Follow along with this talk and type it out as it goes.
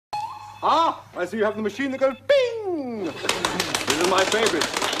Ah, I see you have the machine that goes bing! This is my favorite.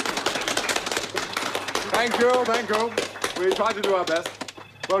 Thank you, thank you. We try to do our best.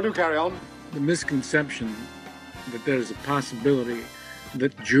 Well, do carry on. The misconception that there's a possibility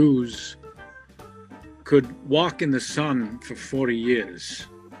that Jews could walk in the sun for 40 years.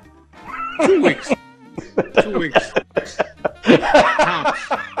 2 weeks. 2 weeks. Tops.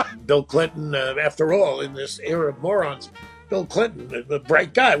 Bill Clinton, after all, in this era of morons, Bill Clinton, the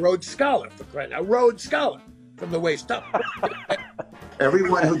bright guy, Rhodes Scholar, for crying out, Rhodes Scholar from the waist up.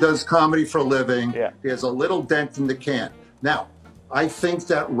 Everyone who does comedy for a living has a little dent in the can. Now, I think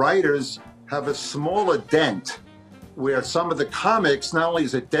that writers have a smaller dent where some of the comics, not only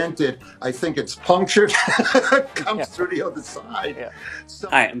is it dented, I think it's punctured, comes through the other side. Yeah. So,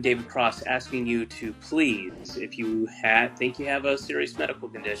 hi, I'm David Cross, asking you to please, if you think you have a serious medical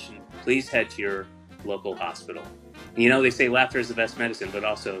condition, please head to your local hospital. You know, they say laughter is the best medicine, but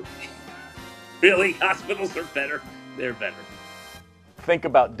also, really, hospitals are better. They're better. Think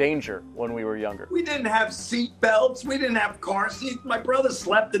about danger when we were younger. We didn't have seat belts. We didn't have car seats. My brother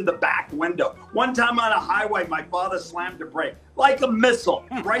slept in the back window. One time on a highway, my father slammed a brake like a missile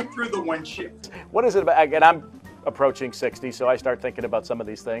right through the windshield. What is it about? Again, I'm approaching 60, so I start thinking about some of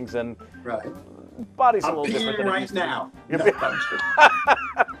these things, and body's a little different than it used to be. now.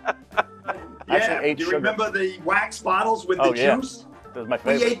 Actually, do you remember the wax bottles with the juice? That was my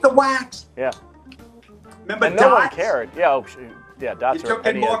favorite. We ate the wax. Yeah. Remember and Dots? no one cared. Yeah, yeah, Dots you took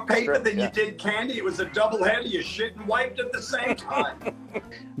in more paper than you did candy. It was a double header. You shit and wiped at the same time.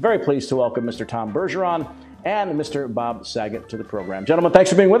 Very pleased to welcome Mr. Tom Bergeron and Mr. Bob Saget to the program. Gentlemen,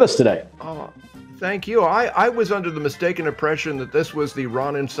 thanks for being with us today. Thank you. I was under the mistaken impression that this was the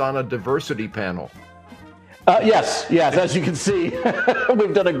Ron and Sana diversity panel. Yes, as you can see,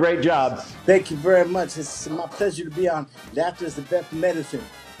 we've done a great job. Thank you very much. It's my pleasure to be on Laughter is the Best Medicine.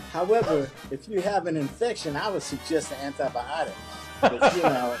 However, if you have an infection, I would suggest an antibiotic. But, you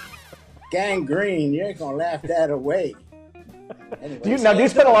know, gangrene, you ain't going to laugh that away. Anyway, do you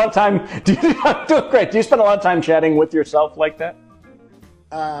spend a lot of time, do you spend a lot of time chatting with yourself like that?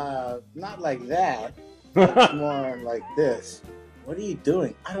 Not like that. It's more like this. What are you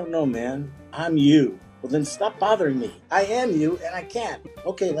doing? I don't know, man. I'm you. Well, then stop bothering me. I am you, and I can't.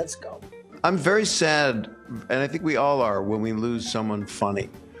 Okay, let's go. I'm very sad, and I think we all are, when we lose someone funny.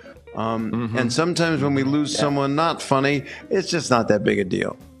 And sometimes when we lose someone not funny, it's just not that big a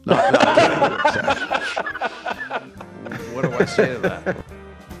deal. What do I say to that?